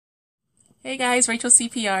Hey guys, Rachel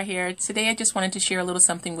CPR here. Today I just wanted to share a little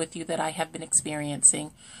something with you that I have been experiencing.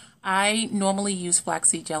 I normally use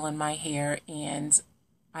flaxseed gel in my hair and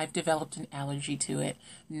I've developed an allergy to it.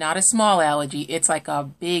 Not a small allergy, it's like a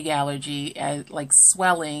big allergy, like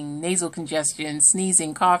swelling, nasal congestion,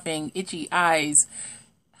 sneezing, coughing, itchy eyes,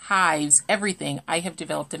 hives, everything. I have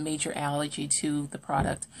developed a major allergy to the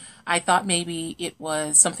product. I thought maybe it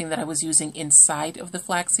was something that I was using inside of the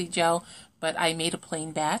flaxseed gel, but I made a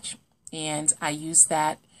plain batch and I used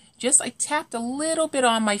that. I tapped a little bit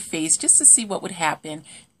on my face just to see what would happen,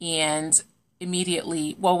 and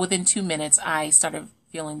immediately, well, within 2 minutes, I started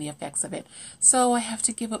feeling the effects of it. So I have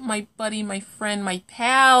to give up my buddy, my friend, my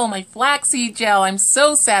pal, my flaxseed gel. I'm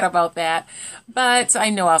so sad about that, but I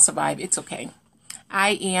know I'll survive. It's okay.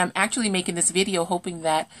 I am actually making this video hoping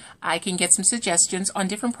that I can get some suggestions on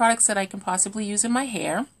different products that I can possibly use in my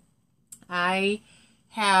hair. I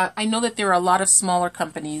know that there are a lot of smaller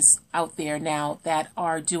companies out there now that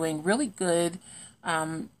are doing really good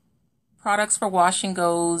products for wash and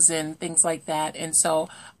goes and things like that. And so,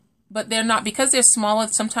 but they're not, because they're smaller,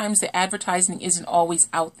 sometimes the advertising isn't always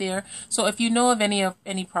out there. So if you know of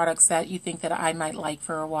any products that you think that I might like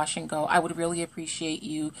for a wash and go, I would really appreciate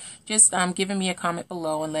you just giving me a comment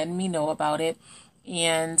below and letting me know about it.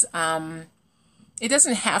 And it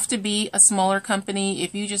doesn't have to be a smaller company.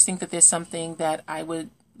 If you just think that there's something that I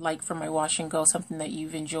would like for my wash and go, something that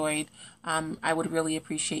you've enjoyed, I would really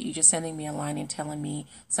appreciate you just sending me a line and telling me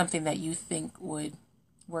something that you think would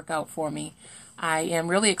work out for me. I am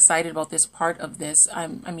really excited about this part of this. I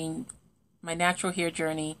mean, my natural hair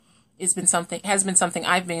journey has been something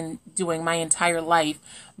I've been doing my entire life.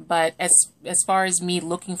 But as far as me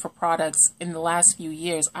looking for products in the last few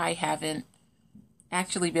years, I haven't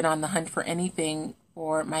actually been on the hunt for anything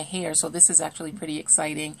for my hair, so this is actually pretty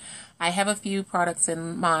exciting. I have a few products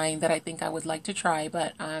in mind that I think I would like to try,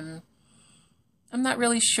 but I'm not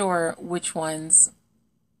really sure which ones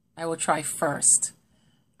I will try first.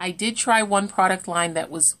 I did try one product line that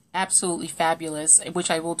was absolutely fabulous, which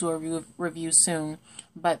I will do a review soon,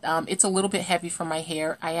 but it's a little bit heavy for my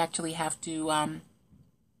hair. I actually have to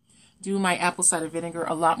do my apple cider vinegar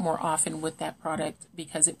a lot more often with that product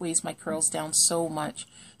because it weighs my curls down so much.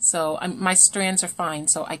 So my strands are fine,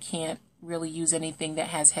 so I can't really use anything that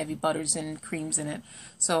has heavy butters and creams in it.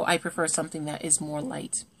 So I prefer something that is more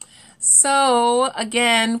light. So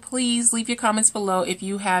again, please leave your comments below if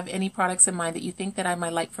you have any products in mind that you think that I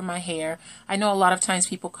might like for my hair. I know a lot of times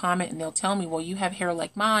people comment and they'll tell me, well, you have hair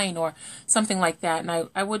like mine or something like that. And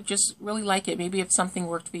I would just really like it. Maybe if something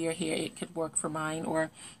worked for your hair, it could work for mine. Or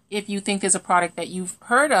if you think there's a product that you've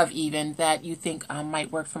heard of even that you think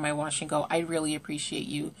might work for my wash and go, I really appreciate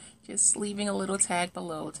you just leaving a little tag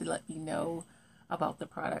below to let me know about the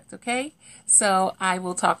product, okay? So I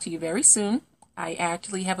will talk to you very soon. I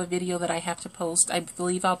actually have a video that I have to post. I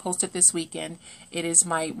believe I'll post it this weekend. It is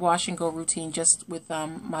my wash and go routine just with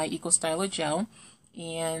my Eco Styler gel.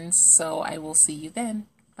 And so I will see you then.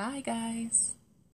 Bye, guys.